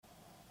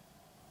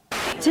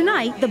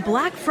Tonight, the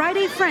Black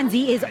Friday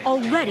frenzy is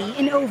already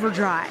in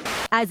overdrive.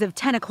 As of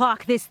 10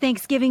 o'clock this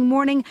Thanksgiving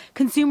morning,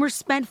 consumers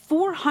spent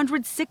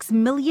 $406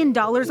 million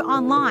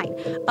online,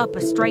 up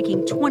a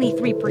striking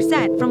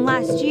 23% from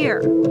last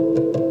year.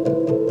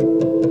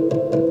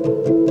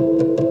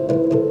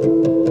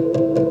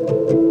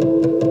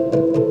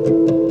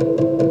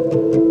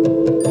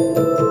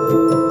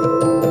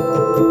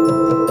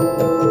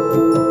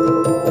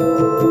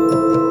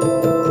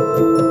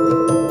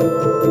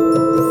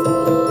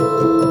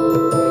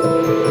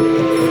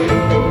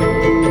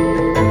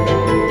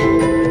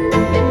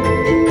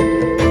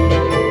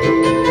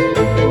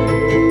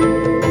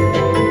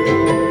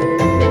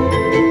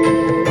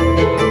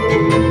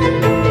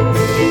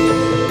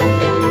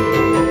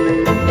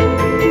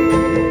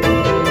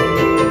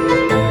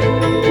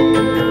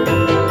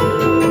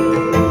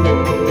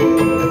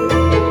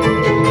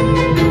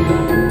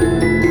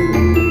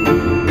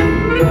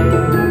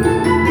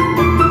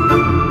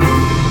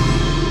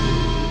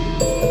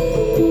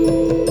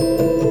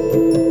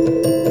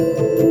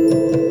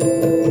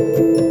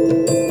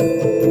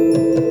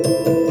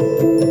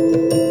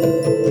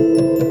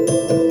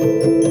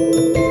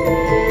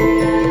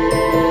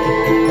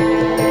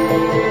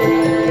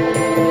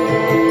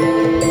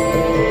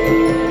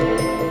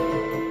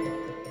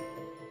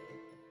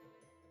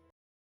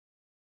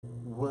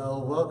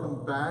 Well,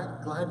 welcome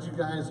back. Glad you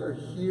guys are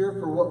here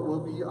for what will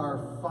be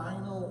our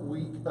final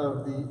week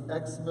of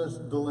the Xmas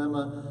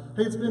Dilemma.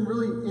 Hey, it's been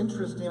really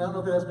interesting. I don't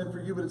know if it has been for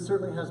you, but it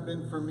certainly has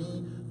been for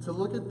me to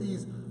look at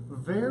these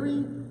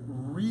very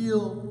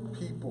real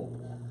people.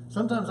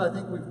 Sometimes I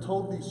think we've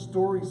told these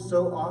stories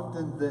so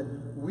often that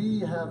we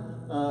have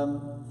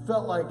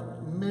felt like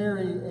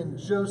Mary and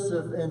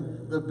Joseph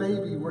and the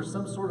baby were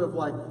some sort of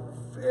like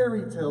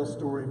fairy tale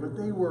story, but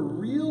they were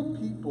real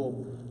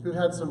people who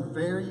had some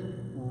very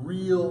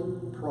real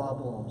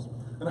problems.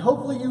 And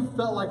hopefully you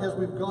felt like as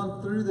we've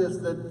gone through this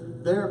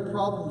that their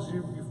problems,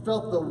 you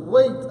felt the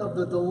weight of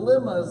the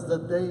dilemmas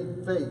that they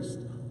faced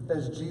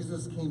as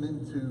Jesus came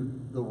into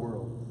the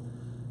world.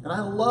 And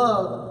I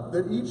love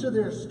that each of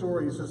their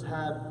stories has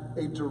had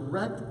a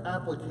direct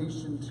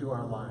application to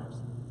our lives.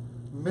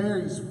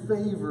 Mary's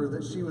favor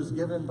that she was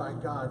given by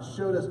God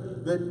showed us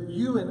that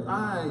you and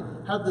I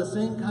have the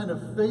same kind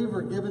of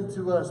favor given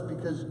to us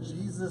because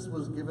Jesus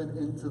was given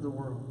into the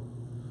world.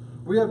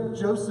 We have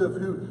Joseph,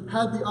 who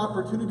had the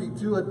opportunity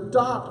to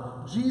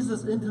adopt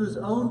Jesus into his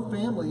own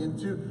family and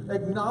to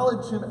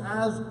acknowledge him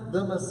as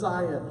the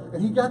Messiah.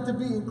 And he got to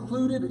be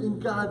included in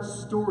God's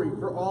story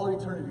for all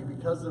eternity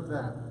because of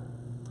that.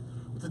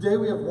 Today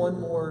we have one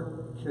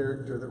more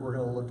character that we're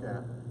going to look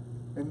at.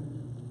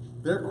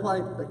 And they're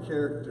quite a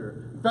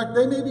character. In fact,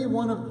 they may be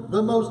one of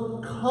the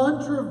most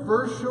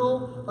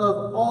controversial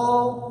of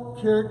all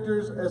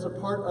characters as a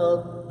part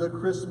of the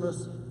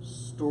Christmas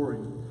story.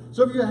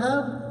 So if you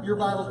have your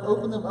Bibles,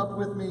 open them up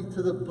with me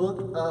to the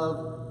book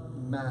of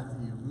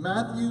Matthew.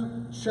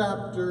 Matthew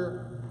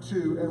chapter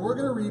 2. And we're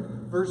going to read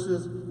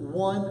verses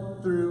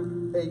 1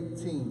 through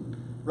 18.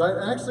 Right?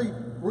 And actually,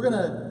 we're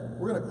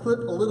going to clip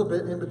a little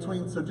bit in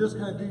between, so just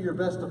kind of do your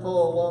best to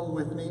follow along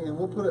with me, and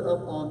we'll put it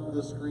up on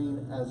the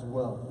screen as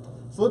well.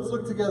 So let's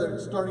look together,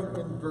 starting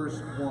in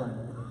verse 1.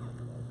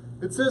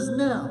 It says,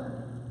 "Now,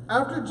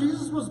 after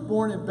Jesus was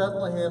born in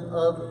Bethlehem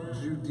of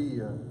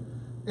Judea,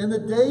 in the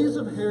days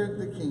of Herod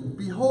the king,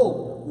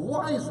 behold,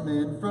 wise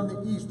men from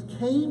the east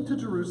came to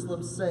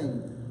Jerusalem,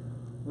 saying,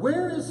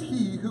 'Where is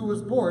he who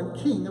was born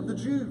King of the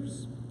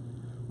Jews?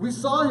 We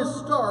saw his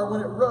star when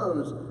it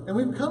rose, and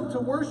we've come to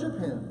worship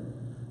him.'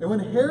 And when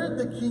Herod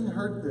the king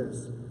heard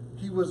this,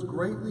 he was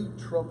greatly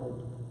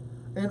troubled,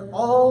 and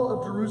all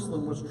of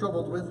Jerusalem was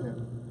troubled with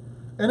him.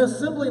 And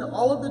assembling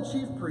all of the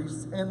chief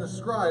priests and the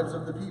scribes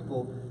of the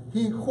people,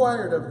 he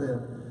inquired of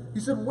them. He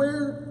said,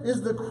 'Where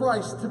is the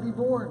Christ to be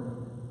born?'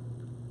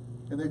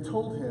 And they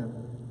told him,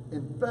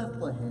 'In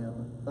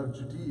Bethlehem of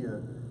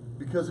Judea,'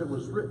 because it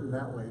was written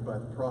that way by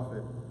the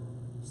prophet."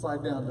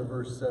 Slide down to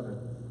verse 7.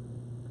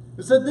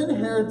 It said, "Then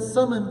Herod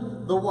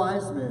summoned the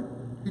wise men.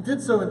 He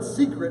did so in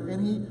secret,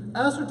 and he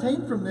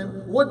ascertained from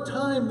them what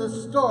time the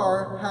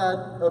star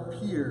had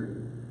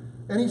appeared.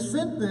 And he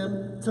sent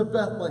them to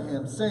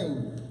Bethlehem,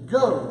 saying,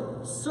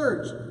 'Go,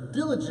 search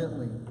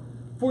diligently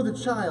for the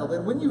child,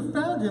 and when you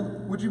found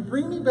him, would you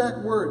bring me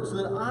back word so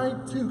that I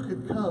too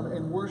could come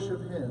and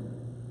worship him?'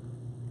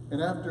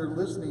 And after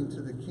listening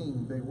to the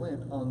king, they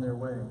went on their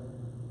way."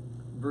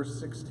 Verse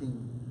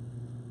 16.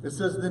 It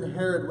says, "Then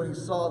Herod, when he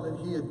saw that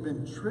he had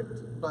been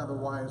tricked by the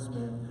wise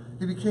men,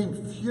 he became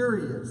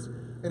furious,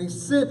 and he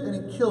sent and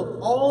he killed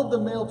all the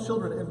male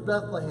children in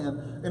Bethlehem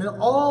and in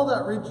all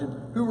that region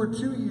who were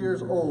 2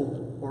 years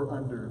old or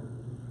under,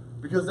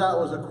 because that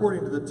was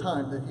according to the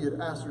time that he had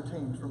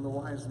ascertained from the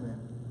wise men.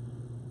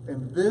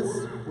 And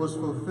this was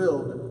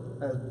fulfilled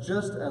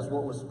just as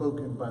what was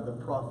spoken by the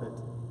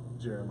prophet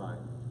Jeremiah."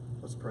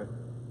 Let's pray.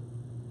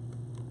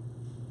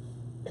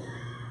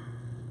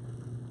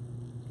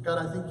 God,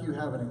 I think you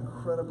have an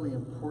incredibly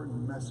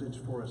important message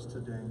for us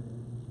today.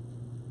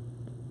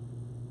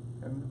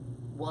 And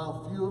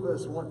while few of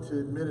us want to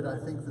admit it, I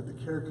think that the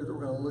character that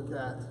we're going to look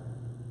at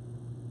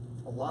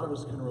a lot of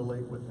us can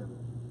relate with him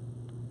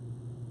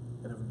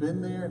and have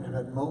been there and have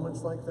had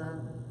moments like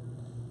that.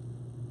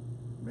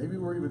 Maybe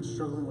we're even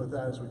struggling with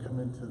that as we come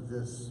into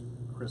this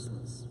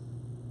Christmas.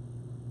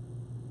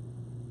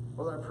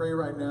 Father, I pray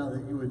right now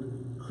that you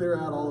would clear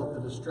out all of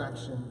the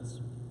distractions.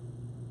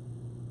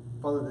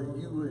 Father,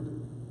 that you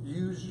would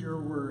use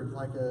your word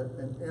like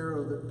an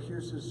arrow that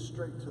pierces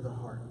straight to the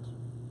heart.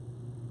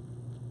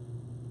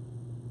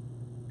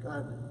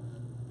 God,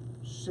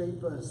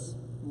 shape us,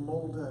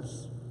 mold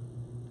us,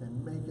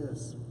 and make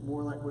us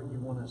more like what you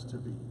want us to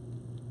be.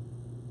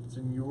 It's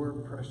in your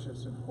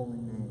precious and holy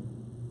name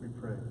we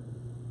pray.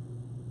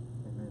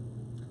 Amen.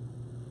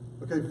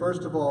 Okay,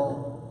 first of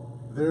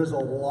all, there's a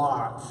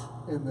lot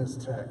in this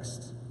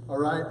text. All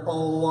right? A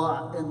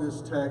lot in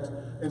this text.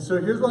 And so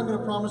here's what I'm going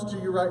to promise to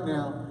you right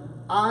now.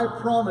 I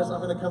promise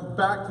I'm going to come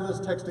back to this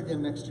text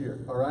again next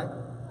year. All right?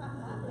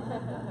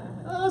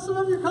 Some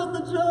of you caught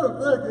the joke.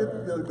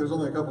 Look, there's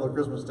only a couple of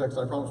Christmas texts.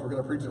 I promise we're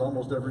going to preach it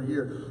almost every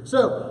year.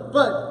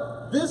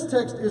 But this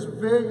text is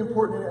very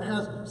important, and it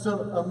has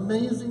some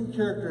amazing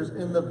characters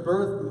in the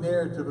birth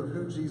narrative of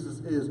who Jesus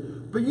is.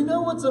 But you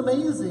know what's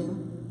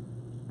amazing?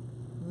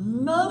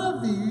 None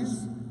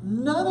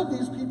of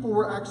these people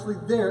were actually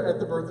there at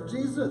the birth of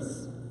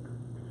Jesus.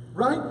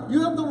 Right?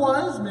 You have the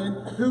wise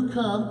men who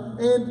come,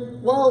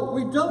 and while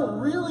we don't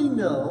really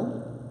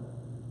know,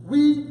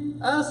 we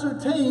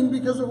ascertain,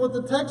 because of what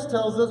the text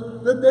tells us,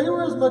 that they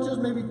were as much as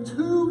maybe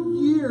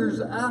 2 years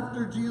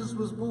after Jesus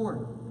was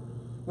born.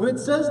 When it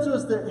says to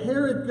us that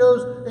Herod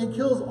goes and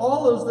kills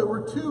all those that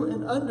were 2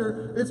 and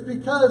under, it's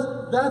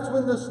because that's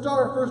when the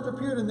star first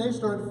appeared and they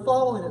started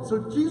following it.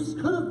 So Jesus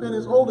could have been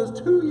as old as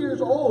 2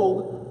 years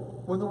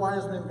old when the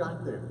wise men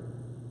got there.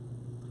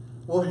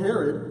 Well,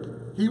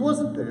 Herod, he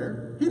wasn't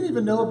there. He didn't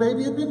even know a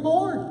baby had been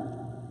born.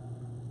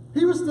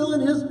 He was still in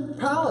his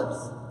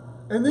palace.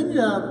 And then you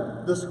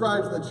have the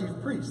scribes and the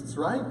chief priests,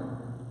 right?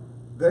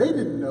 They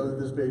didn't know that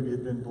this baby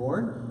had been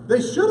born.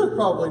 They should have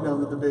probably known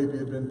that the baby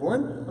had been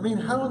born. I mean,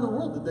 how in the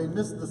world did they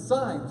miss the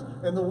signs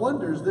and the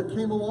wonders that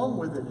came along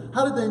with it?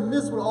 How did they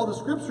miss what all the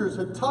scriptures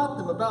had taught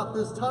them about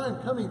this time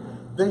coming?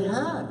 They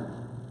had.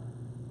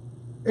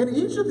 And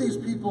each of these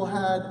people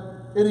had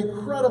an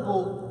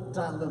incredible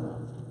dilemma,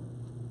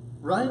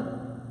 right?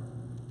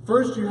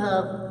 First you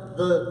have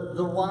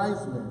the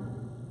wise men.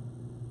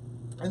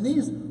 And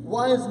these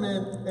wise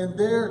men and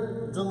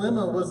their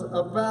dilemma was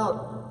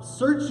about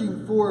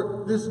searching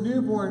for this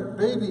newborn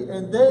baby,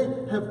 and they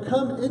have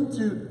come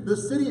into the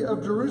city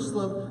of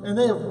Jerusalem, and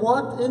they have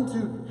walked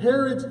into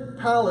Herod's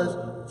palace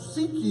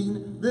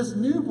seeking this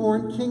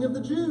newborn king of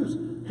the Jews.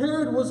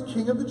 Herod was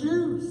king of the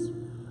Jews.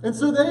 And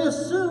so they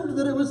assumed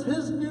that it was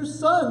his new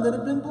son that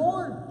had been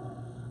born.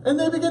 And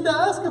they began to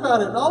ask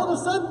about it, and all of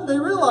a sudden they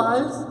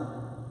realize,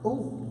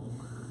 oh,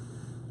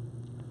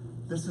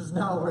 this is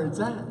not where it's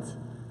at.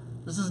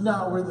 This is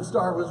not where the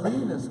star was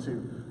leading us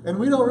to. And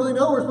we don't really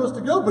know where we're supposed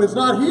to go, but it's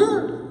not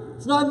here.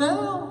 It's not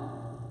now.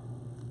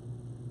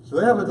 So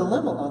they have a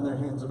dilemma on their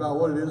hands about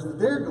what it is that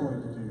they're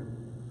going to do.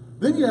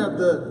 Then you have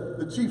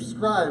the chief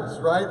scribes,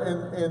 right?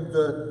 And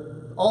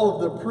all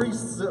of the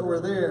priests that were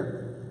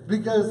there.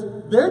 Because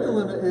their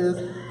dilemma is,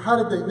 how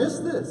did they miss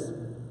this?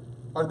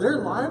 Are their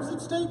lives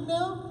at stake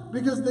now?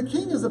 Because the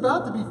king is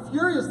about to be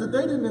furious that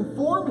they didn't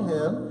inform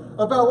him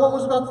about what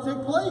was about to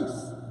take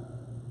place.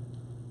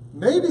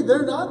 Maybe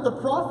they're not the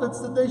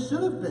prophets that they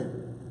should have been.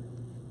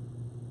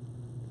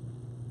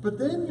 But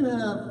then you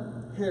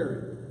have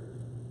Herod.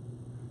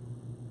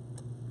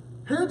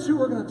 Herod's who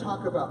we're going to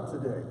talk about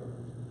today.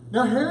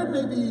 Now, Herod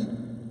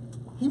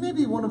may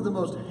be one of the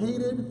most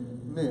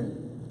hated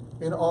men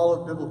in all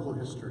of biblical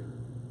history.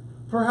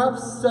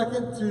 Perhaps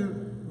second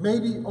to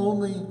maybe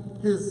only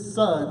his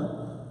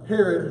son,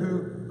 Herod,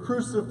 who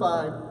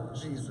crucified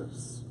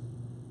Jesus.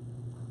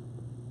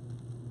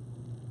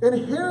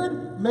 And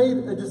Herod made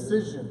a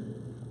decision.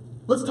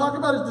 Let's talk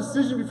about his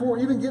decision before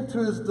we even get to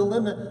his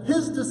dilemma.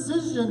 His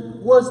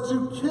decision was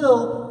to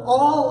kill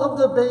all of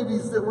the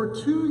babies that were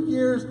 2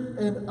 years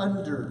and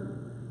under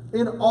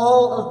in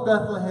all of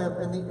Bethlehem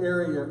and the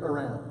area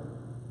around.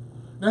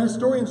 Now,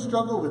 historians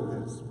struggle with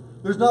this.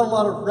 There's not a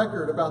lot of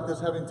record about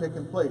this having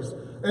taken place.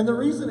 And the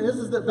reason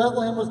is that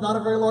Bethlehem was not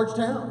a very large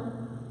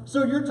town.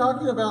 So you're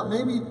talking about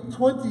maybe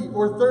 20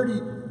 or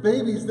 30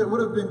 babies that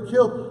would have been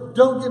killed.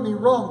 Don't get me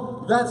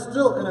wrong, that's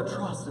still an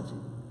atrocity.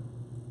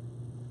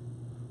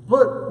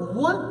 But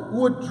what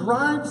would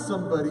drive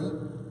somebody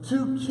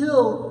to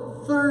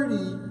kill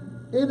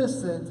 30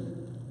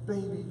 innocent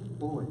baby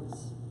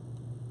boys?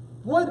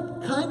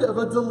 What kind of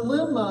a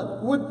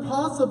dilemma would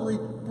possibly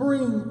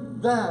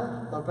bring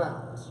that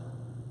about?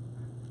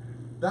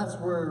 That's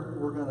where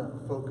we're going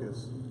to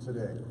focus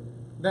today.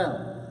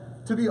 Now,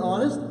 to be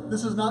honest,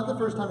 this is not the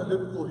first time in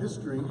biblical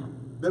history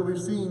that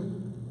we've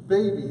seen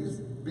babies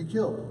be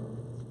killed.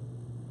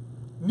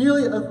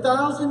 Nearly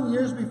 1,000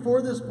 years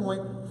before this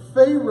point,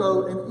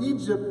 Pharaoh in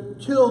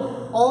Egypt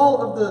killed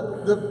all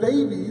of the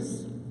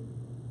babies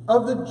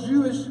of the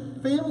Jewish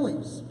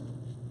families.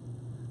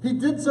 He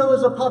did so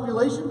as a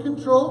population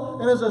control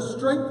and as a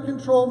strength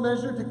control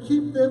measure to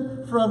keep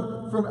them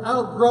from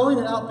outgrowing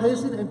and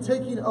outpacing and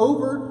taking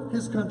over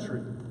his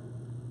country.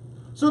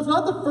 So it's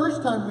not the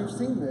first time we've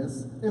seen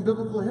this in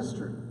biblical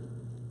history.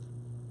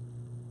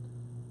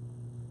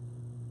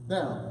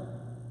 Now,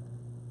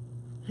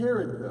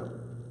 Herod, though,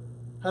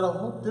 had a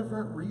whole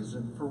different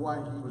reason for why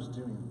he was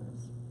doing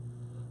this.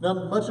 Now,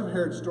 much of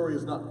Herod's story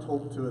is not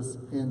told to us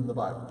in the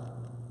Bible,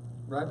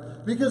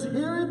 right? Because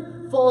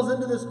Herod falls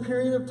into this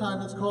period of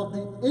time that's called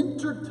the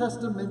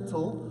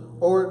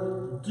intertestamental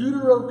or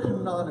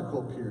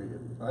deuterocanonical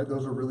period, right?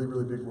 Those are really,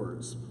 really big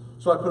words.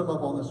 So I put them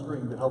up on the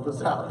screen to help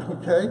us out,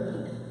 okay?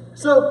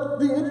 So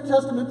the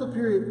intertestamental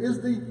period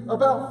is the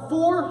about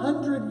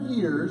 400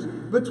 years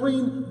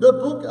between the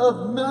book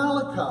of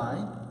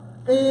Malachi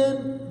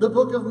and the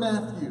book of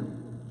Matthew.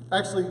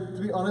 Actually,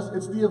 to be honest,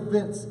 it's the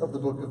events of the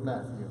book of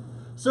Matthew.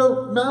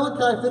 So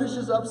Malachi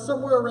finishes up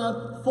somewhere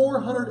around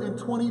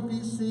 420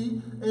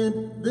 BC,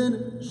 and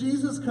then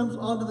Jesus comes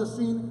onto the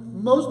scene,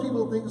 most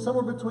people think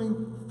somewhere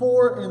between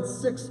 4 and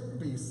 6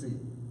 BC.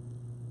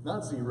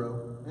 Not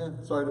 0.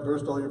 Sorry to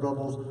burst all your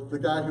bubbles. The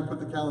guy who put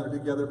the calendar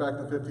together back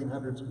in the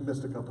 1500s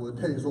missed a couple of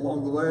days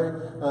along the way.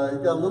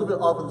 He got a little bit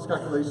off in his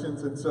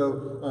calculations, and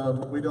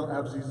so we don't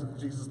have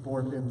Jesus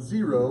born in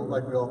 0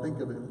 like we all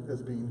think of him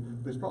as being,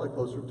 but he's probably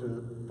closer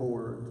to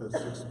 4 to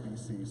 6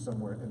 BC,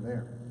 somewhere in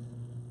there.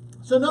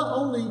 So not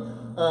only,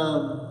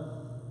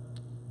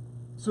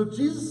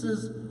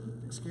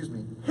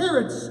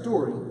 Herod's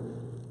story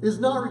is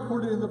not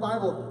recorded in the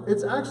Bible.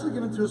 It's actually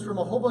given to us from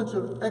a whole bunch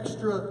of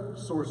extra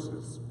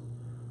sources.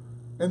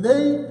 And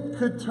they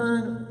could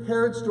turn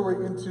Herod's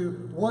story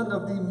into one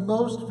of the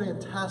most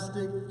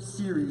fantastic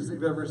series that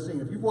you've ever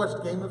seen. If you've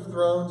watched Game of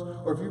Thrones,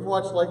 or if you've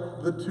watched like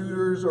The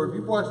Tudors, or if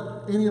you've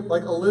watched any of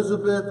like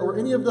Elizabeth, or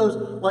any of those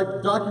like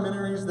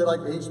documentaries that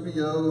like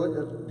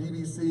HBO,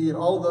 BBC, and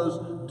all of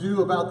those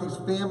do about these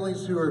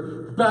families who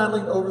are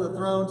battling over the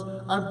thrones,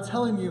 I'm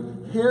telling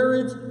you,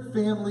 Herod's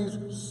family's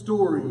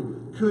story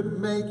could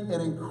make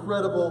an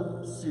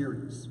incredible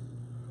series.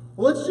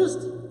 Well, let's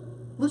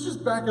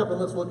just back up and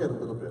let's look at it a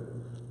little bit.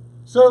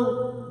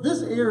 So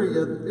this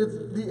area,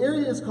 the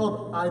area is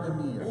called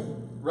Idumea,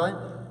 right?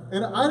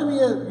 And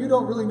Idumea, you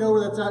don't really know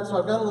where that's at, so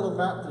I've got a little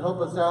map to help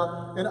us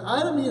out. And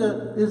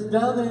Idumea is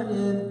down there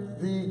in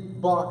the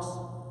box.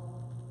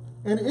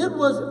 And it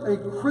was a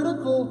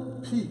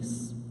critical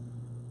piece.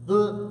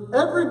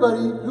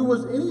 Everybody who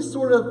was any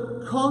sort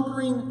of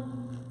conquering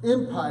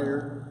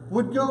empire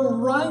would go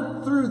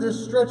right through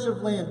this stretch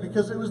of land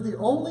because it was the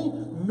only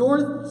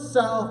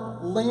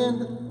north-south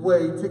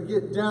landway to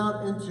get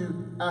down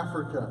into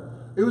Africa.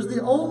 It was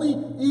the only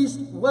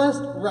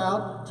east-west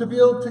route to be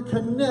able to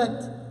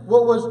connect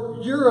what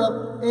was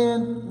Europe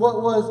and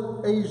what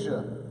was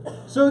Asia.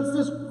 So it's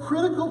this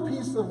critical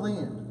piece of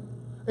land.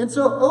 And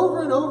so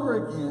over and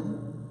over again,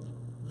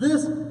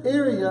 this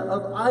area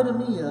of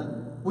Idumea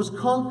was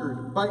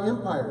conquered by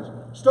empires,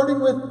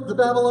 starting with the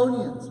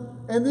Babylonians.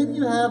 And then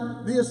you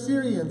have the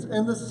Assyrians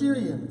and the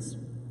Syrians.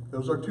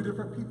 Those are two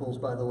different peoples,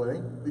 by the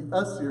way, the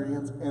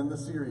Assyrians and the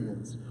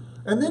Syrians.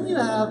 And then you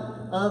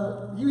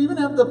even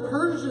have the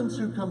Persians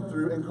who come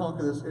through and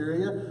conquer this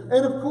area.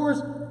 And of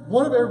course,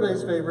 one of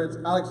everybody's favorites,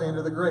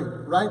 Alexander the Great,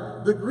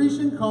 right? The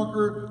Grecian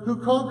conqueror who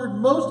conquered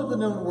most of the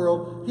known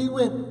world. He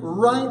went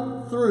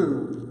right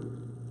through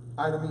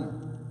Idumea.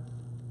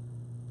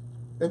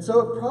 And so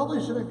it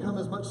probably shouldn't come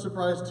as much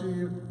surprise to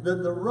you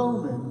that the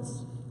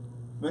Romans,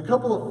 and a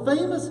couple of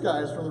famous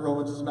guys from the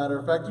Romans, as a matter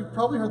of fact, you've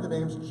probably heard the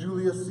names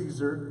Julius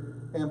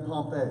Caesar and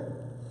Pompey.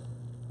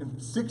 In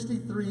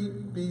 63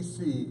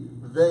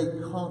 BC, they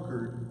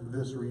conquered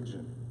this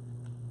region.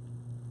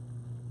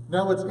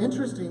 Now what's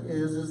interesting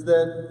is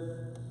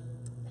that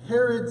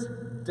Herod's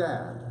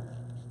dad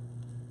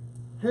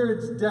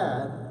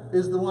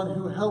is the one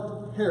who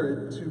helped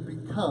Herod to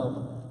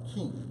become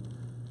king.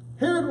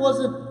 Herod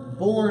wasn't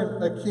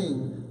born a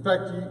king. In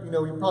fact,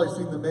 you've probably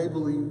seen the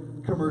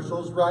Maybelline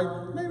commercials,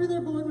 right? Maybe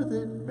they're born with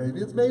it. Maybe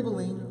it's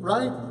Maybelline,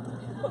 right?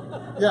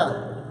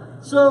 Yeah.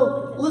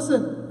 So,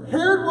 listen,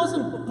 Herod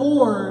wasn't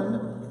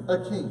born a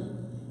king,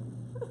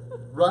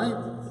 right?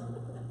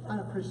 I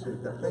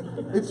appreciate that. Thank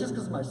you. It's just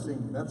because of my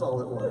singing. That's all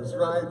it was,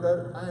 right?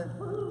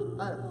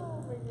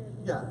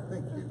 Yeah,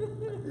 thank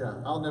you.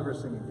 Yeah, I'll never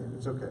sing again.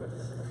 It's okay.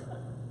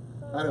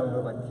 I don't know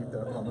if I can keep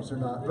that promise or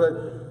not. But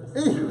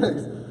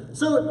anyways,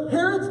 so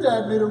Herod's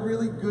dad made a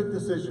really good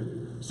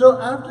decision. So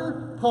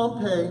after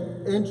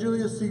Pompey and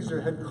Julius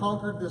Caesar had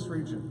conquered this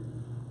region,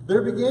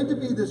 there began to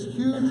be this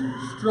huge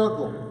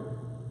struggle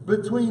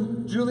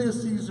between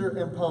Julius Caesar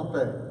and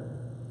Pompey.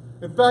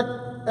 In fact,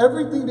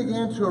 everything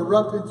began to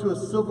erupt into a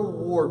civil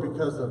war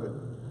because of it.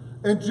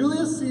 And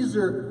Julius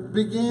Caesar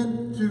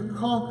began to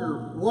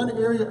conquer one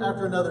area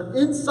after another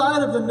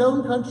inside of the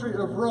known country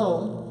of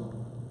Rome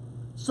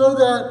so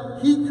that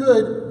he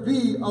could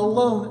be a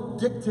lone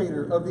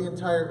dictator of the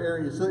entire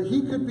area, so that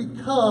he could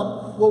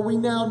become what we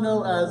now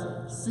know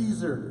as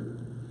Caesar.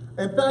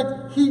 In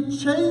fact, he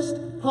chased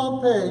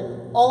Pompey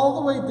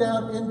all the way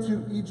down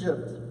into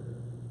Egypt.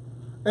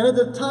 And at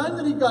the time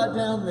that he got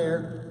down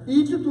there,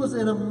 Egypt was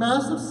in a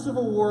massive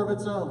civil war of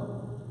its own.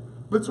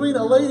 Between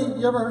a lady,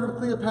 you ever heard of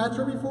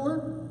Cleopatra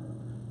before?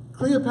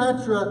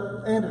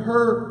 Cleopatra and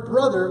her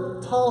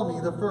brother,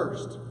 Ptolemy the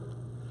First.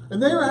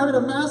 And they were having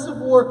a massive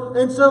war,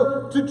 and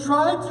so to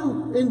try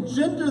to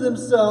engender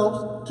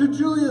themselves to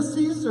Julius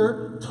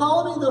Caesar,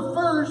 Ptolemy the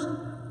First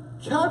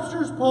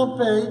captures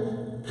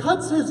Pompey,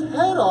 cuts his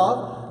head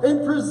off,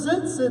 and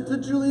presents it to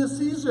Julius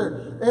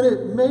Caesar. And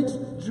it makes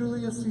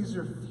Julius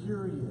Caesar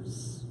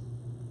furious.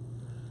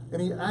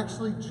 And he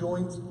actually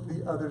joins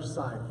the other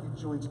side.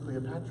 He joins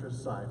Cleopatra's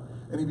side.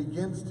 And he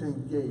begins to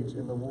engage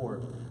in the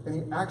war. And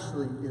he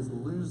actually is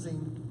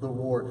losing the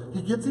war.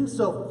 He gets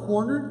himself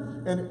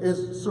cornered and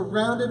is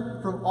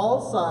surrounded from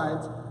all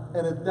sides.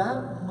 And at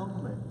that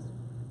moment,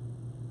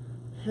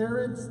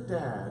 Herod's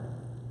dad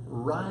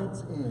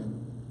rides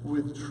in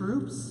with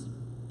troops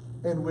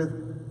and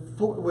with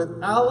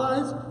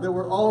allies that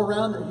were all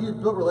around that he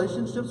had built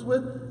relationships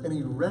with, and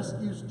he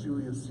rescues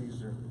Julius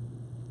Caesar.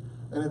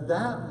 And at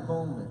that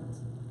moment,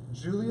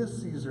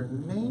 Julius Caesar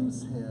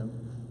names him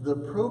the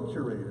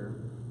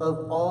procurator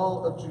of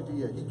all of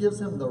Judea. He gives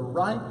him the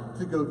right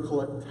to go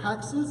collect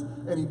taxes,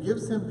 and he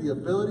gives him the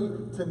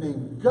ability to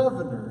name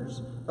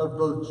governors of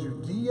both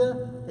Judea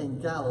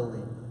and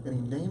Galilee. And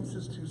he names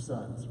his two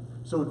sons.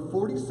 So in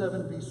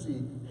 47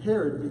 BC,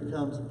 Herod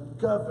becomes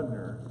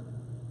governor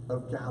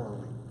of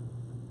Galilee.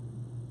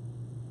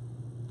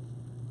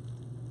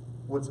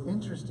 What's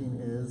interesting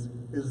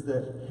is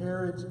that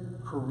Herod's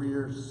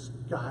career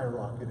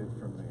skyrocketed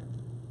from there.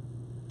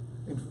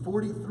 In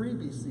 43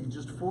 BC,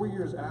 just 4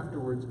 years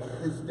afterwards,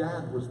 his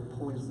dad was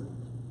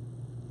poisoned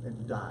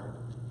and died.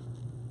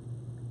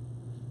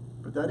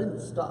 But that didn't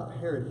stop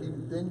Herod. He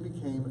then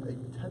became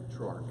a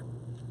tetrarch.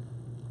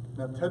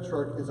 Now,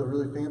 tetrarch is a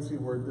really fancy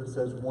word that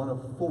says one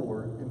of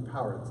four in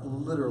power. It's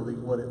literally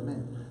what it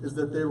meant, is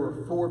that there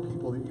were four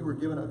people, that you were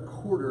given a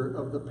quarter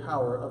of the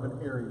power of an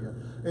area.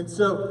 And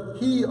so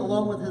he,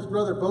 along with his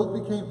brother,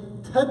 both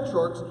became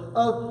tetrarchs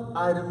of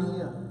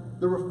Idumea.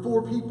 There were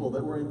four people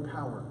that were in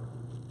power.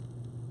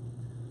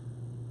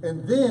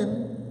 And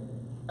then,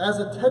 as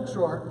a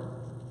tetrarch,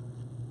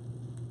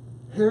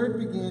 Herod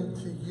began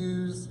to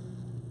use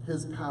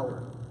his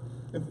power.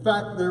 In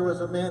fact, there was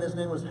a man, his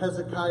name was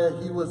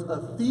Hezekiah. He was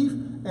a thief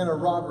and a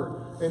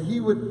robber. And he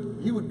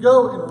would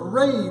go and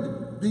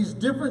raid these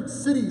different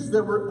cities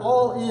that were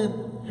all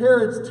in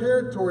Herod's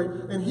territory.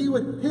 And he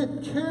would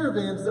hit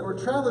caravans that were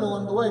traveling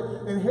along the way.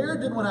 And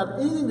Herod didn't want to have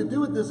anything to do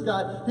with this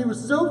guy. He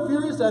was so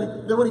furious at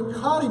him that when he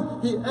caught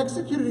him, he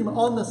executed him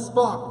on the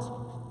spot.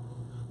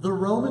 The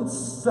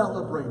Romans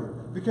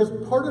celebrated because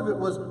part of it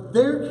was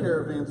their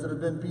caravans that had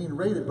been being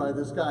raided by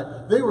this guy.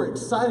 They were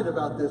excited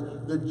about this.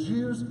 The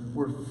Jews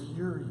were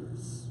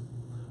furious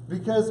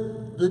because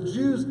the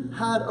Jews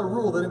had a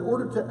rule that in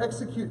order to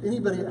execute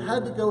anybody, it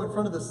had to go in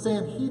front of the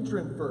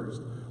Sanhedrin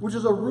first, which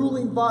is a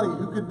ruling body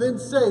who could then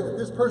say that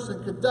this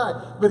person could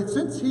die. But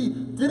since he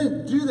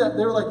didn't do that,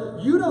 they were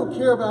like, you don't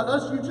care about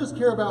us, you just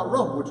care about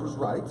Rome, which was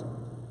right.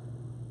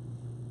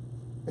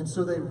 And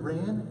so they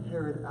ran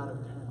Herod out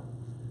of town.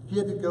 He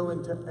had to go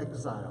into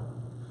exile.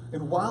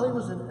 And while he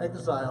was in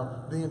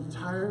exile, the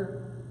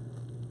entire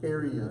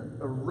area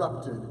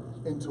erupted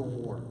into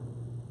war.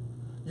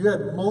 You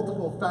had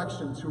multiple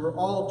factions who were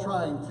all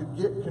trying to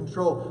get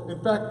control. In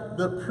fact,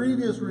 the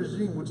previous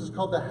regime, which is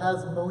called the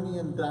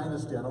Hasmonean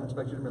dynasty, I don't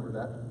expect you to remember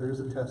that. There is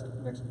a test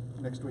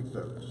next week,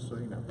 though, just so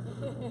you know.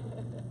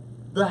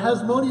 The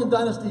Hasmonean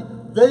dynasty,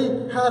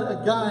 they had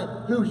a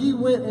guy who he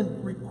went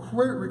and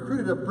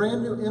recruited a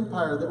brand new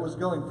empire that was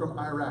going from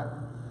Iraq.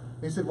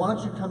 He said, why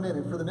don't you come in?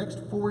 And for the next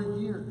 4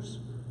 years,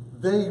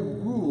 they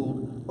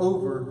ruled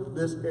over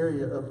this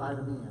area of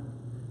Idumea.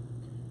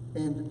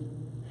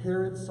 And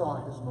Herod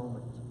saw his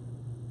moment.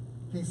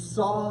 He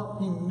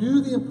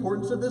knew the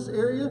importance of this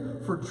area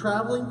for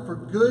traveling, for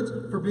goods,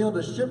 for being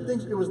able to ship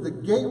things. It was the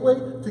gateway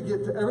to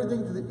get to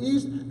everything to the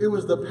east. It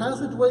was the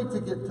passageway to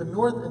get to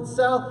north and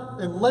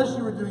south, unless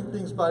you were doing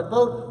things by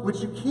boat,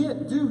 which you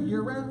can't do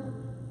year-round.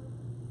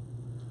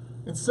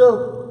 And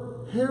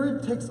so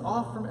Herod takes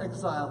off from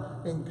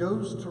exile and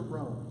goes to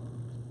Rome.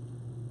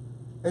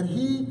 And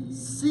he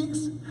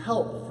seeks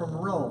help from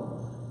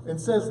Rome and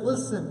says,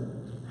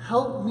 listen,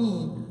 help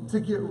me to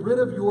get rid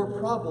of your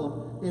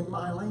problem in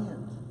my land.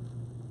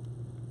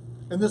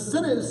 And the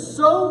Senate is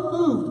so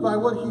moved by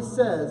what he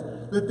says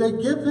that they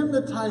give him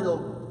the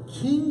title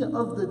King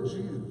of the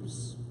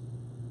Jews.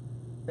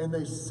 And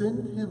they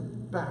send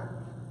him back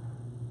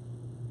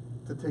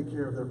to take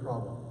care of their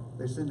problem.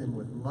 They send him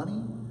with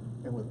money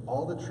and with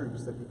all the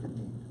troops that he could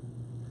need.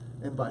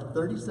 And by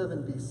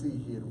 37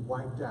 BC, he had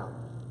wiped out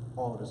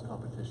all of his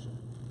competition,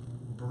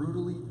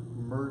 brutally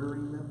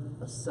murdering them,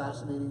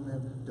 assassinating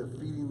them,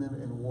 defeating them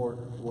in war,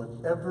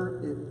 whatever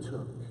it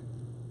took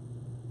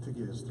to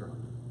get his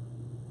throne.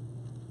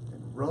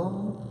 And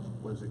Rome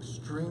was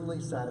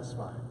extremely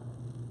satisfied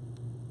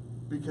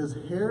because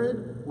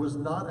Herod was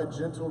not a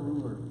gentle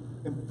ruler.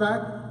 In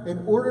fact,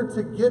 in order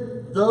to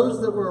get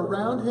those that were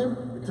around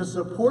him to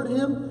support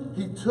him,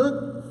 he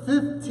took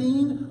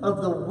 15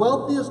 of the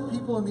wealthiest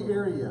people in the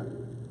area.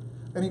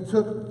 and he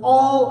took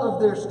all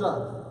of their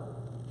stuff.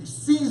 He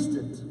seized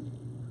it,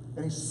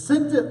 and he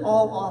sent it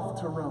all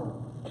off to Rome.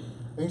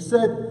 And he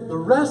said, the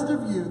rest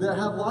of you that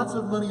have lots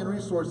of money and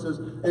resources,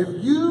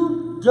 if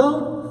you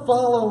don't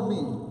follow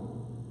me,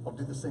 I'll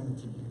do the same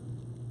to you.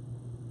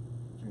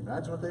 Can you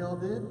imagine what they all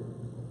did?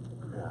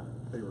 Yeah,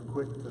 they were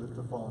quick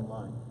to fall in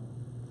line.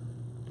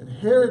 And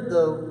Herod,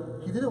 though,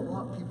 he didn't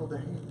want people to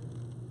hate him.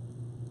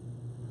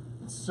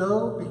 And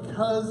so,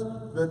 because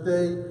that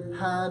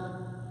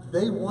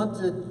they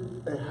wanted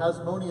a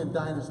Hasmonean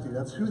dynasty,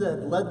 that's who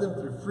that led them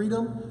through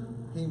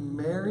freedom, he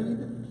married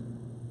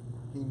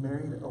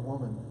a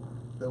woman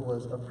that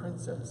was a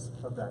princess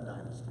of that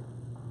dynasty.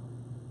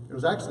 It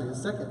was actually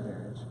his second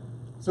marriage.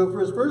 So for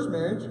his first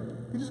marriage,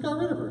 he just got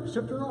rid of her,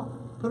 shipped her off,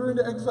 put her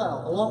into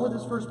exile, along with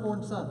his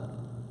firstborn son.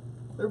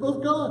 They're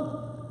both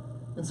gone.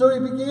 And so he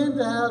began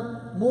to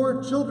have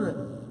more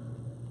children.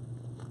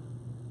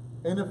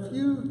 And a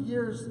few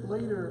years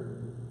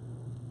later,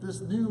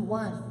 this new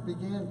wife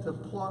began to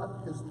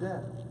plot his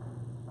death.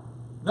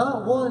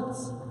 Not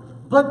once,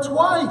 but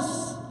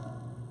twice.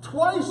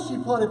 Twice she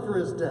plotted for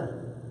his death.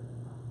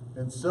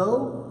 And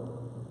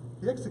so,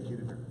 he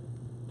executed her.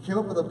 He came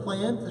up with a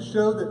plan to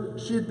show that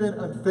she had been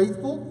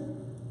unfaithful,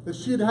 that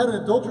she had had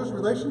an adulterous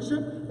relationship,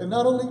 and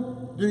not only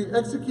did he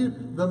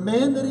execute the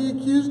man that he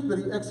accused, but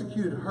he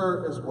executed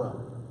her as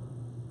well,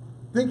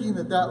 thinking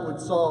that that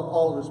would solve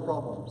all of his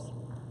problems.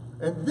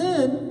 And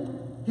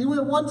then, he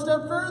went one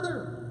step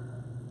further.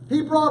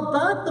 He brought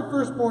back the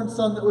firstborn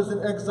son that was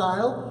in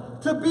exile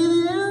to be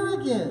the heir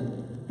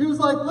again. He was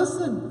like,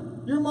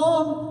 listen, your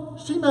mom,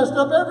 she messed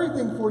up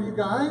everything for you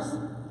guys.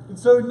 And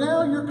so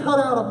now you're cut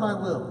out of my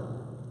will.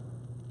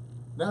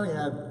 Now he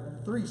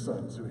had 3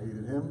 sons who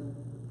hated him,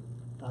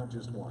 not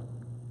just one.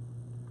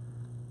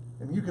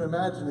 And you can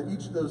imagine that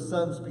each of those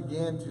sons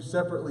began to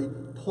separately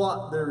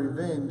plot their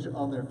revenge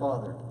on their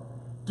father.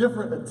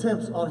 Different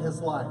attempts on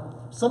his life.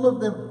 Some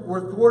of them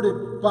were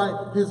thwarted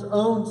by his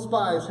own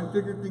spies who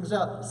figured things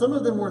out. Some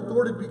of them were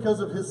thwarted because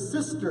of his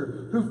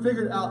sister who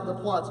figured out the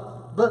plots.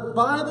 But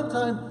by the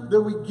time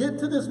that we get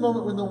to this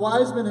moment when the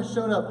wise men have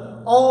shown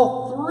up,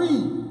 all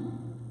 3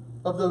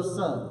 of those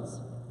sons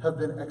have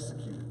been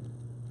executed.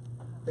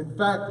 In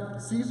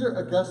fact, Caesar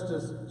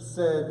Augustus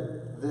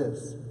said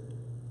this.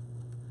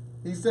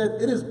 He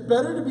said, it is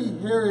better to be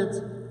Herod's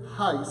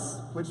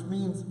Heis, which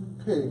means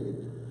pig,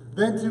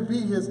 than to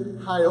be his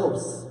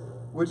Haios,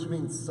 which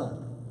means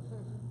son.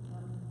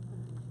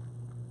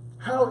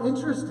 How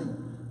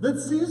interesting that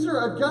Caesar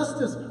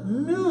Augustus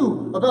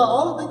knew about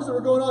all the things that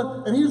were going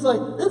on, and he was like,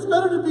 it's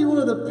better to be one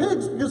of the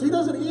pigs because he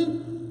doesn't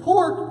eat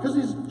pork because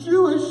he's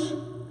Jewish,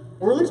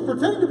 or at least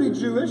pretending to be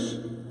Jewish,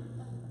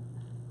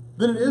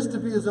 than it is to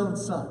be his own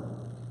son.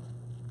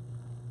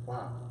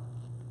 Wow.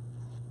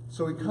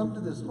 So we come to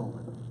this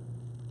moment.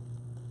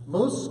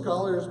 Most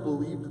scholars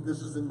believe that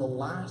this is in the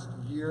last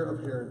year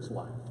of Herod's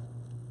life,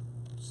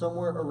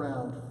 somewhere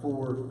around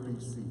 4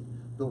 BC.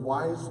 The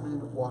wise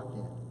men walk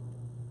in,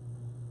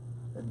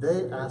 and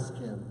they ask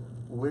him,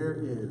 where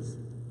is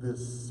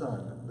this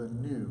son, the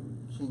new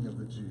king of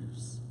the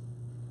Jews?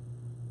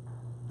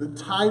 The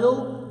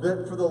title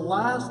that for the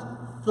last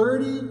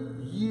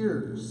 30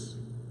 years,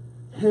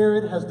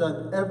 Herod has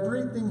done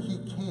everything he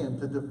can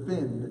to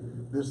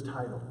defend this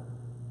title.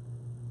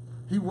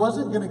 He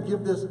wasn't going to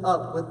give this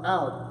up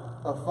without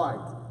a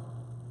fight.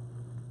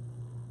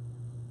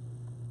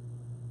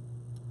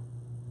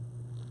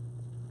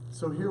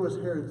 So here was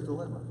Herod's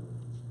dilemma.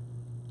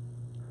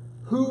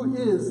 Who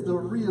is the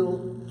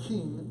real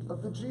king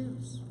of the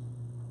Jews?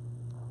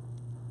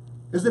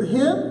 Is it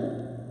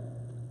him?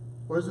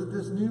 Or is it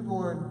this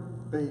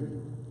newborn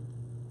baby?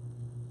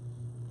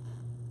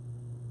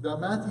 Now,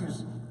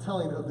 Matthew's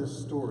telling of this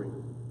story.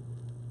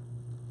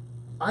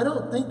 I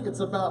don't think it's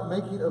about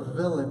making a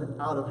villain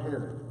out of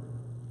Herod.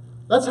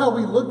 That's how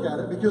we look at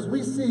it, because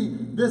we see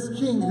this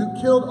king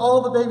who killed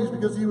all the babies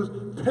because he was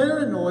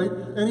paranoid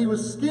and he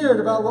was scared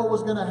about what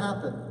was going to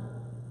happen.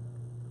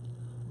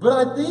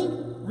 But I think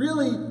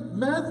really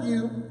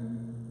Matthew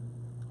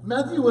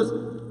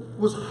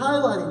was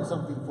highlighting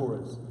something for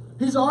us.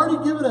 He's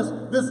already given us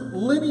this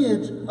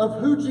lineage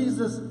of who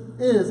Jesus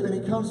is and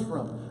he comes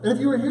from. And if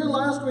you were here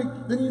last week,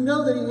 then you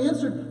know that he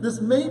answered this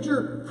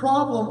major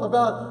problem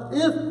about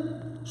if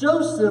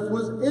Joseph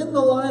was in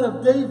the line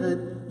of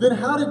David, then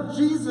how did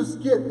Jesus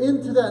get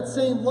into that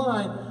same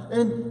line?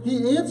 And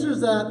he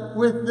answers that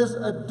with this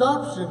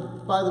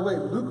adoption. By the way,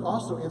 Luke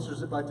also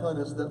answers it by telling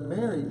us that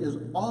Mary is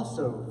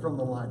also from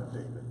the line of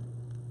David.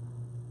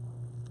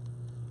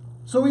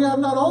 So we have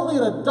not only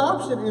an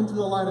adoption into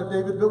the line of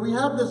David, but we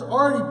have this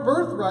already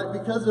birthright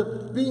because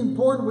of being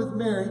born with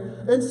Mary.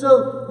 And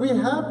so we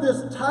have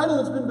this title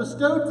that's been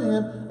bestowed to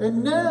him.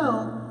 And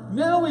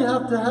now we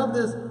have to have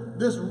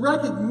this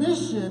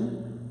recognition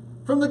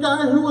from the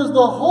guy who was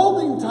the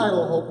holding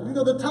title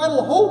holder, the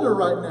title holder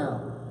right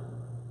now.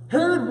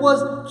 Herod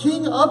was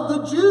king of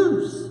the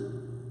Jews.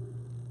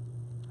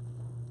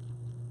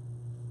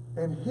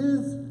 And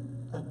his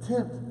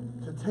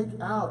attempt to take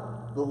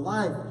out the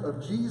life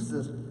of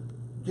Jesus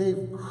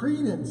gave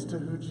credence to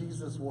who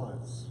Jesus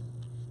was.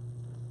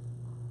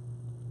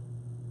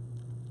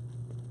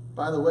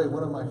 By the way,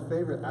 one of my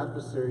favorite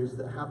adversaries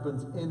that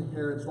happens in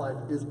Herod's life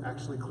is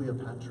actually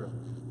Cleopatra.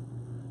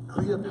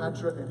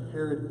 Cleopatra and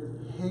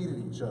Herod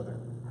hated each other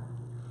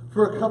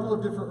for a couple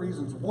of different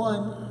reasons.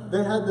 One,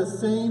 they had the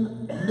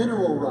same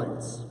mineral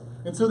rights,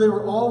 and so they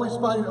were always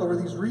fighting over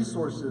these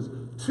resources.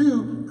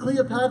 Two,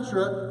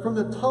 Cleopatra, from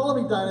the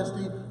Ptolemy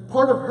dynasty,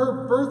 part of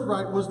her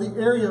birthright was the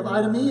area of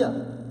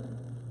Idumea.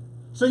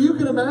 So you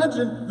can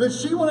imagine that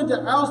she wanted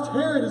to oust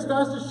Herod as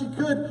fast as she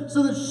could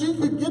so that she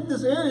could get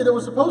this area that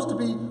was supposed to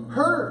be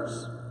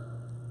hers.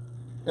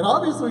 And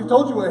obviously we've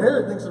told you what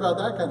Herod thinks about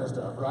that kind of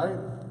stuff, right?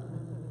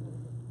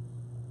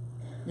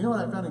 You know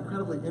what I found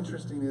incredibly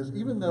interesting is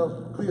even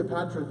though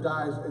Cleopatra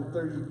dies in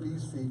 30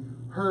 BC,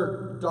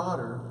 her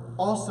daughter,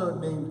 also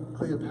named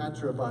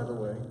Cleopatra, by the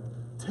way,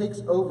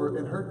 takes over,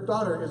 and her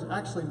daughter is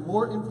actually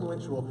more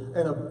influential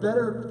and a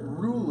better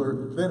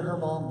ruler than her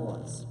mom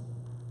was.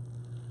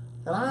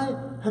 And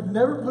I had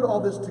never put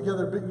all this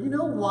together, but you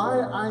know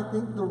why I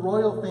think the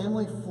royal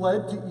family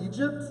fled to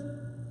Egypt?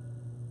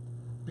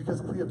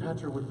 Because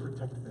Cleopatra would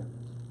protect them.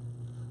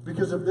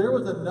 Because if there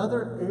was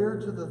another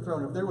heir to the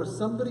throne, if there was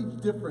somebody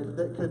different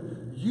that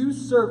could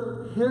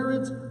usurp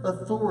Herod's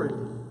authority,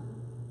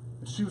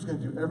 she was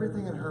going to do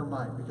everything in her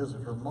might because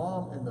of her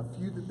mom and the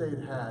feud that they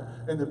had had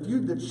and the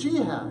feud that she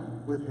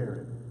had with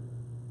Herod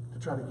to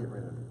try to get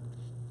rid of it.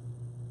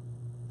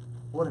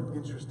 What an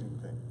interesting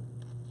thing.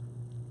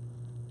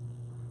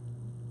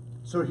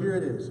 So here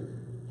it is.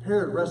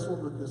 Herod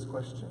wrestled with this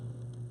question.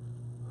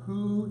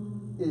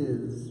 Who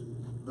is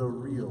the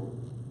real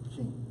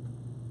king?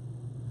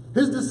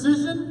 His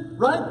decision,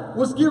 right,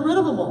 was get rid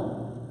of them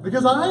all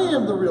because I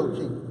am the real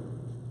king.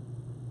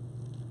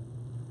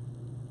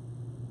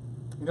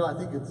 You know, I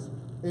think it's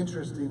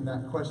interesting,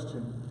 that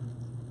question.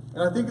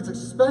 And I think it's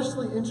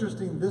especially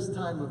interesting this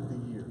time of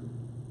the year.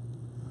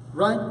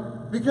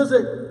 Right? Because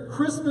at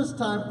Christmas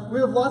time, we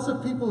have lots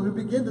of people who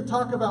begin to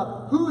talk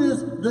about who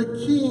is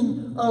the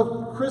king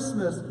of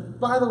Christmas.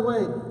 By the way,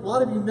 a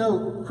lot of you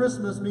know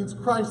Christmas means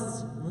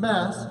Christ's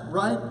Mass,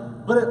 right?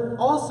 But it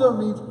also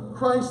means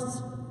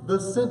Christ's the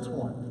sent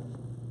one.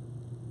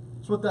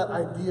 That's what that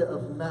idea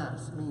of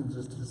Mass means,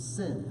 is to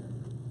send.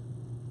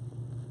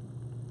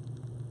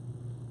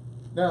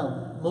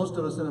 Now, most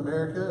of us in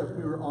America, if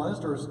we were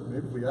honest, or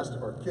maybe if we asked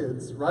our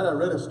kids, right? I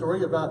read a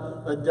story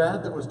about a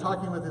dad that was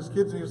talking with his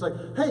kids, and he was like,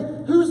 hey,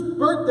 whose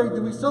birthday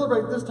do we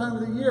celebrate this time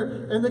of the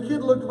year? And the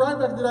kid looked right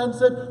back at the dad and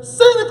said,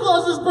 Santa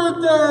Claus's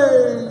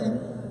birthday!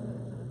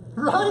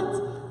 Right?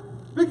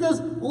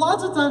 Because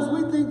lots of times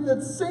we think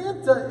that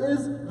Santa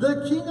is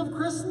the king of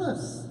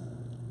Christmas.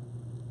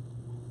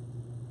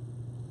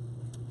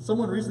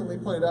 Someone recently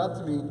pointed out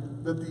to me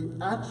that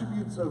the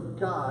attributes of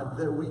God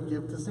that we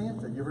give to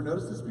Santa. You ever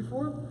noticed this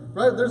before?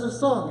 Right? There's a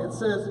song. It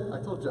says,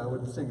 I told you I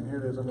wouldn't sing, and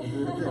here it is. I'm going to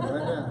do it again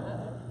right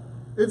now.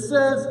 It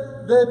says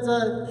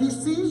that he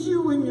sees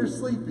you when you're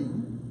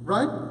sleeping,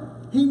 right?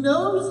 He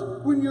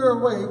knows when you're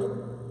awake.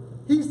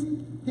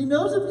 He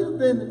knows if you've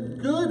been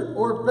good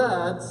or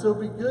bad, so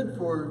be good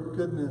for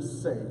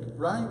goodness sake,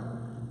 right?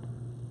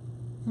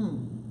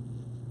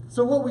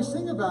 So what we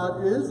sing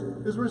about is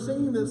we're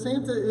singing that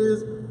Santa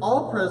is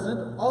all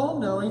present, all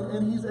knowing,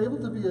 and he's able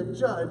to be a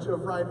judge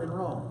of right and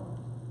wrong.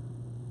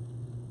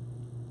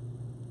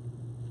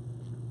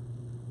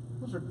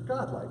 Those are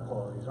godlike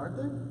qualities, aren't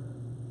they?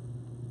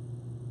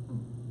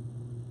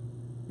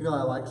 You know,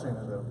 I like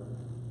Santa, though.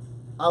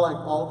 I like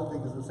all the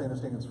things that Santa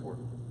stands for.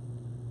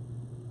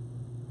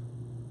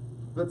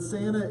 But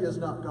Santa is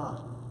not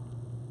God.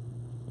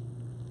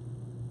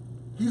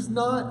 He's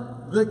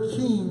not the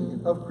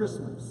king of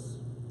Christmas.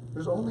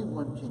 There's only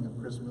one king of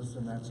Christmas,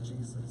 and that's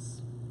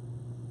Jesus.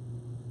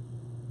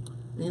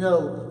 You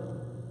know,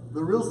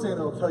 the real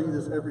Santa will tell you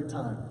this every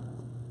time,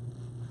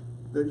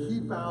 that he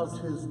bows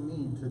his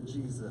knee to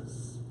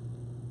Jesus,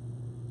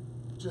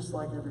 just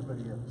like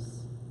everybody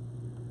else.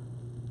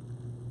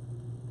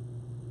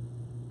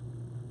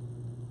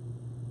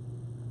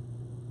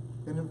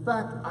 And in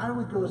fact, I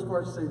would go as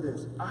far as to say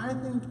this. I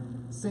think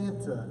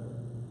Santa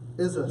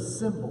is a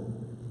symbol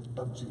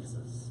of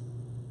Jesus.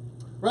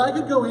 Right? I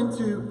could go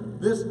into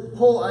this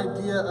whole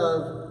idea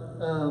of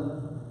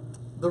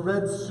the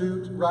red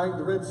suit, right?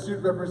 The red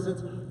suit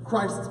represents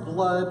Christ's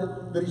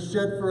blood that he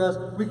shed for us.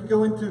 We could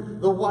go into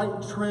the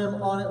white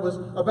trim on it was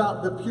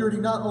about the purity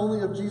not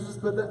only of Jesus,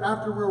 but that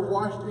after we're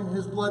washed in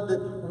his blood that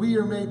we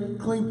are made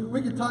clean.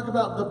 We could talk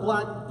about the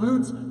black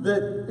boots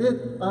that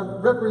it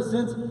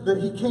represents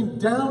that he came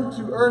down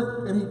to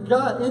earth and he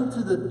got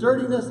into the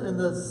dirtiness and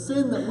the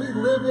sin that we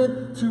live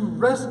in to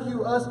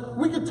rescue us.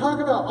 We could talk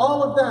about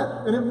all of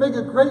that and it make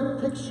a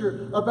great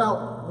picture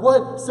about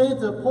what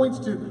Santa points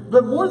to.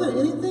 But more than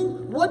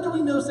anything, what do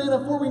we know Santa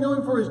for? We know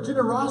him for his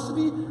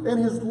generosity and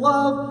his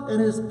love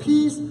and his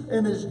peace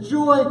and his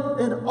joy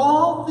and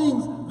all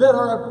things that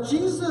are of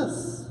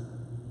Jesus.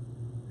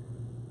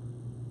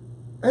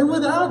 And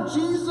without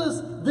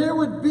Jesus, there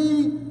would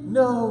be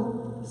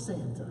no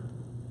Santa.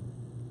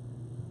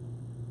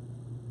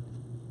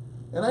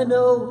 And I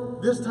know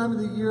this time of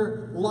the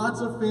year, lots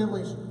of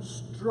families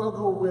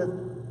struggle with,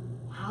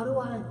 how do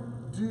I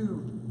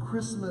do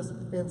Christmas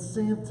and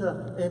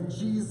Santa and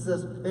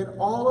Jesus and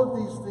all of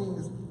these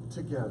things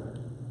together.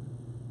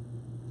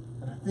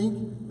 And I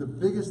think the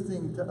biggest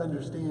thing to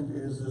understand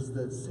is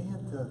that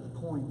Santa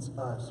points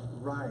us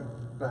right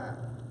back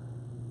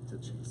to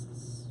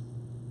Jesus.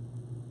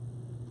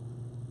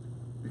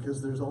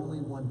 Because there's only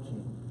one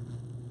king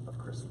of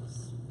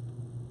Christmas.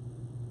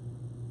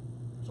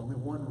 There's only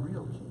one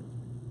real king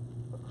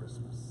of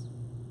Christmas.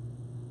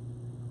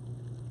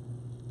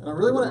 And I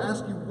really want to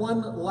ask you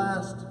one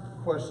last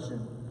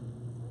question.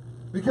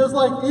 Because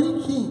like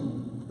any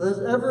king that has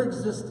ever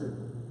existed,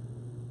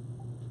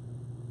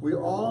 we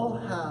all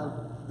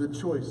have the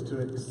choice to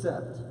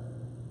accept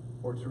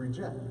or to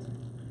reject.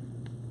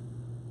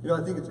 You know,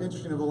 I think it's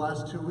interesting over the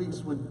last 2 weeks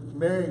when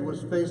Mary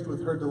was faced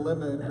with her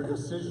dilemma and her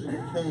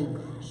decision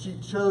came, she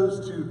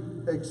chose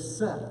to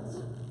accept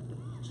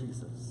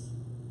Jesus.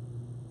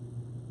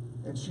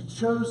 And she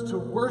chose to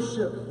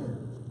worship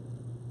him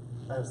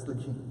as the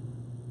king.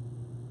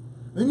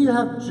 Then you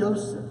have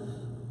Joseph,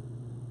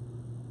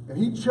 and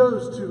he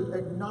chose to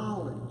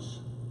acknowledge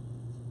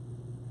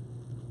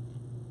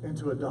and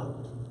to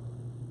adopt.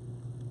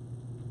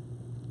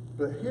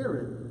 But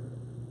Herod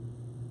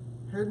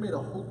made a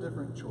whole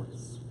different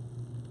choice.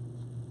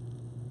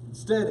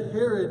 Instead,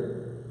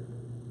 Herod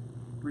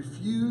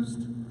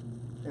refused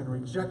and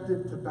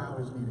rejected to bow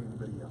his knee to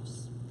anybody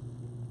else.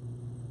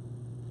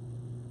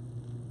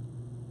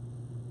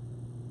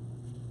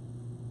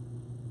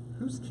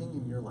 Who's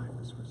king in your life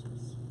this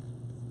Christmas?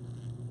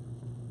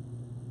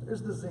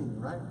 There's the zing,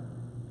 right?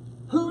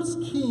 Who's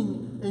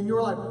king in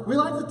your life? We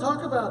like to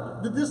talk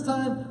about that this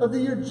time of the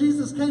year,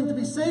 Jesus came to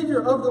be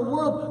Savior of the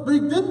world, but he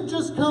didn't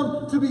just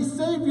come to be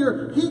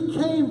Savior, he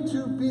came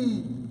to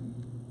be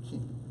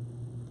King.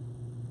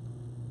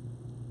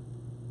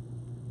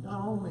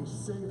 Not only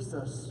saves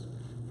us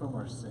from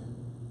our sin,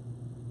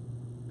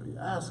 but he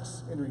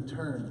asks in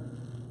return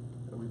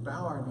that we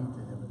bow our knee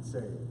to him and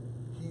say,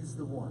 he's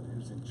the one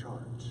who's in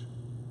charge.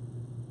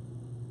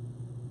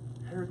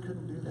 Herod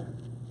couldn't do that.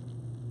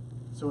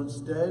 So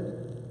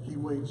instead, he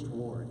waged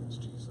war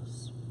against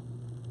Jesus.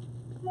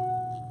 He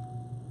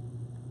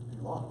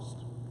lost.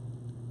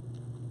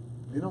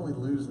 He didn't only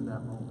lose in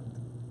that moment,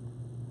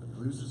 but he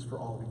loses for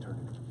all of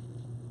eternity.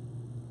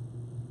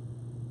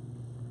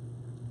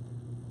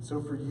 So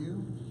for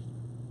you,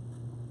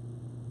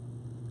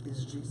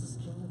 is Jesus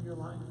king of your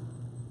life?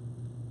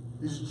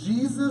 Is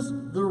Jesus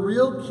the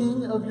real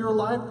king of your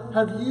life?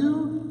 Have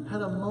you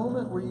had a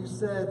moment where you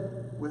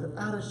said,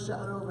 without a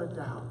shadow of a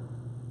doubt,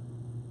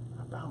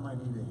 I bow my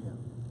knee to him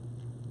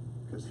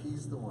because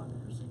he's the one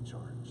who's in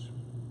charge?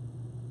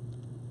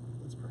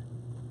 Let's pray.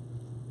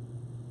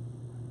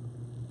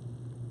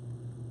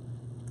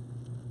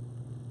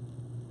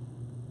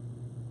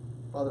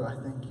 Father, I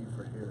thank you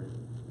for Herod.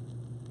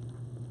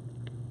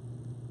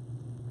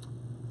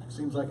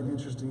 Seems like an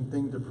interesting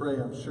thing to pray,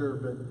 I'm sure,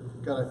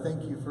 but God, I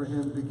thank you for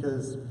him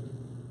because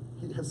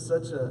he has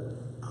such a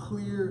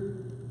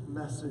clear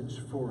message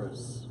for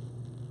us.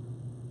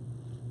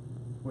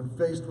 When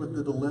faced with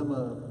the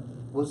dilemma,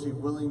 was he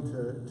willing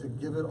to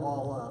give it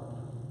all up?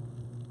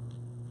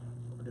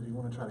 Or did he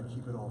want to try to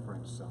keep it all for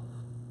himself?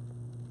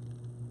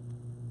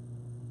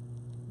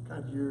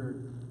 God,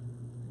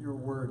 your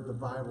word, the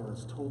Bible,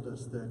 has told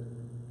us that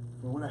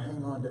if we want to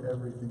hang on to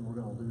everything,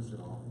 we're going to lose it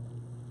all.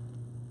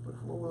 But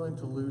if we're willing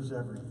to lose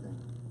everything,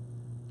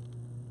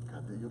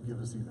 God, that you'll give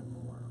us even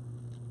more.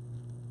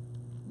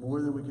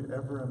 More than we could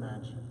ever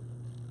imagine.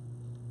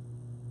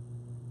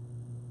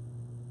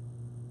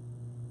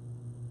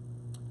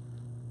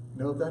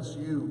 You know, if that's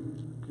you,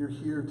 you're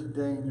here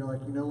today and you're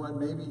like, you know what,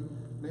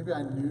 maybe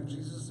I knew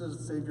Jesus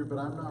as Savior, but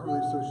I'm not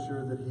really so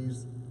sure that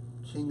he's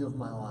king of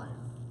my life.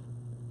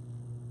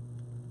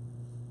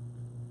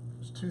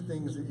 There's two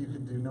things that you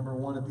can do. Number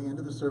one, at the end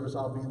of the service,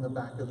 I'll be in the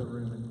back of the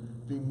room and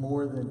be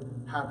more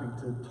than happy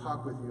to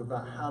talk with you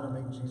about how to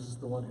make Jesus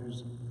the one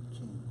who's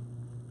king.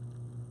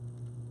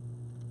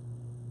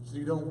 So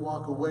you don't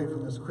walk away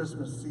from this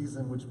Christmas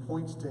season, which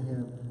points to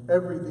him,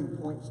 everything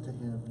points to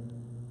him,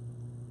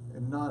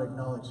 and not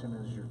acknowledge him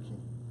as your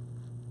king.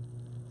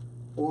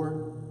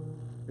 Or,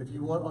 if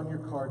you want on your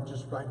card,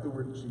 just write the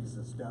word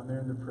Jesus down there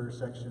in the prayer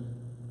section.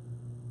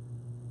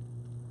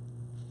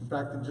 In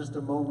fact, in just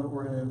a moment,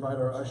 we're going to invite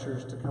our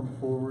ushers to come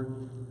forward,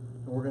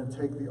 and we're going to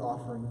take the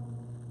offering.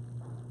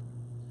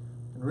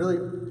 And really,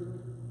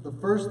 the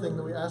first thing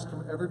that we ask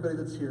from everybody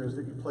that's here is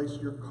that you place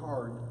your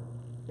card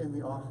in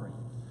the offering.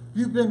 If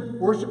you've been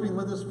worshiping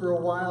with us for a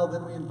while,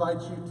 then we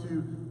invite you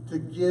to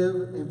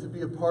give and to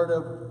be a part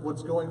of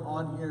what's going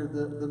on here,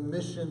 the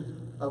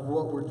mission of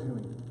what we're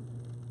doing.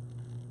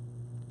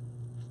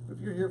 If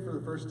you're here for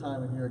the first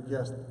time and you're a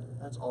guest,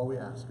 that's all we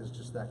ask is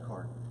just that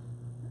card.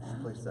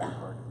 Just place that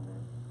card in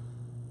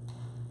there.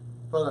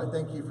 Father, I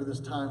thank you for this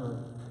time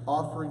of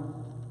offering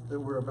that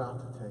we're about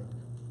to take.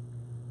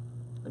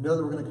 I know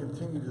that we're going to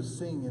continue to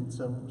sing in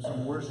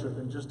some worship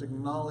and just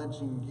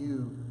acknowledging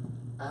you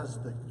as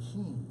the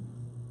King.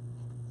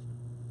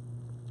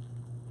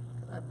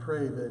 I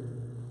pray that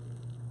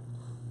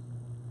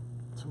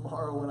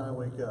tomorrow when I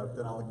wake up,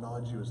 that I'll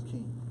acknowledge you as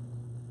King.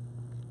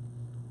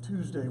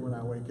 Tuesday when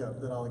I wake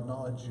up, that I'll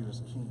acknowledge you as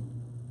King.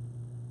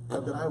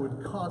 God, that I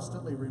would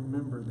constantly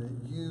remember that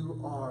you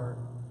are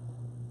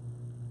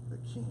the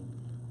King.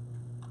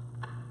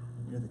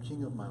 You're the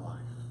King of my life.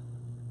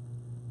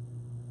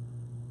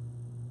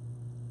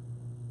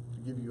 To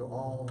give you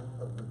all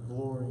of the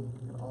glory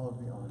and all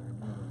of the honor in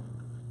your name.